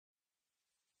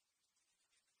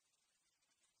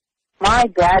my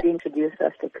dad introduced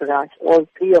us to karate, all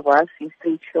three of us, his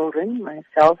three children,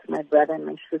 myself, my brother, and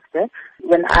my sister.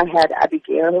 When I had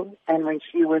Abigail, and when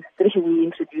she was 3, we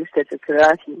introduced her to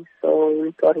karate. So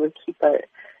we thought we'd keep her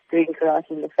doing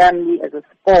karate in the family as a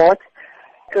sport.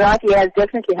 Karate has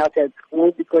definitely helped her at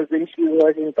school, because when she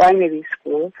was in primary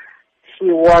school, she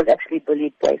was actually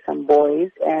bullied by some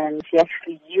boys, and she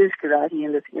actually used karate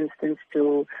in this instance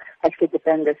to actually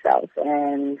defend herself.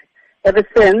 And ever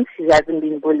since, she hasn't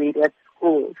been bullied at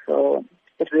school, so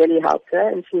it really helped her.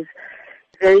 And she's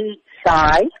very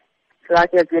shy.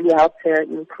 Karate has really helped her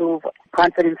improve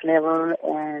confidence level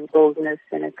and boldness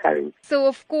and her courage. So,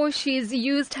 of course, she's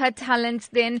used her talents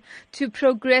then to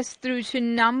progress through to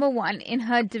number 1 in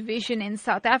her division in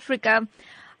South Africa.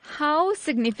 How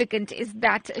significant is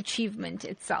that achievement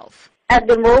itself? At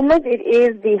the moment, it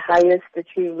is the highest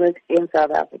achievement in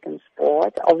South African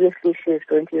sport. Obviously, she is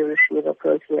going to receive a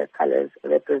Croatia colors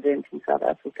representing South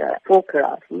Africa for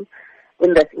karate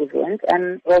in this event.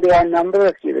 And there are a number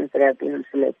of students that have been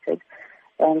selected,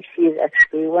 and she is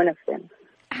actually one of them.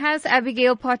 Has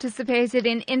Abigail participated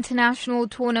in international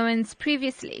tournaments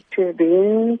previously? She's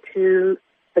been to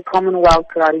the Commonwealth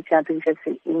Karate Championships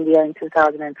in India in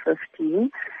 2015.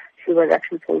 She was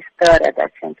actually placed 3rd at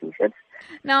that championship.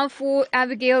 Now, for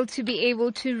Abigail to be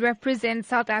able to represent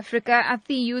South Africa at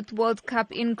the Youth World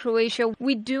Cup in Croatia,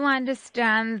 we do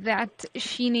understand that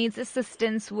she needs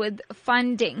assistance with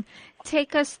funding.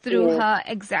 Take us through her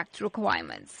exact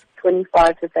requirements.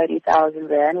 25 to 30,000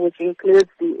 rand, which includes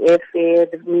the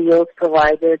airfare, the meals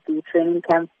provided, the training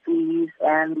camp fees,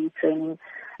 and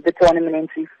the tournament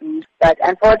entry fees. But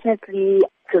unfortunately,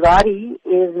 karate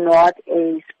is not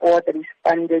a sport that is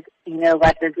funded,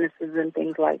 by businesses and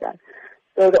things like that.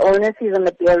 So the onus is on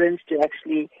the parents to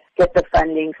actually get the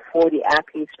funding for the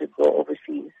athletes to go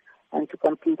overseas and to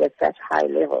compete at such high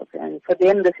levels. And for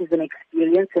them, this is an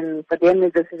experience, and for them,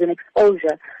 this is an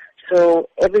exposure. So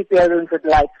every parent would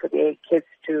like for their kids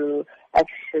to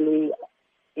actually,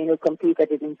 compete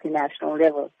at an international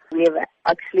level. We have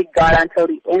actually got until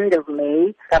the end of May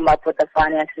to come up with the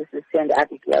finances to send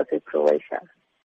Abigail to Croatia.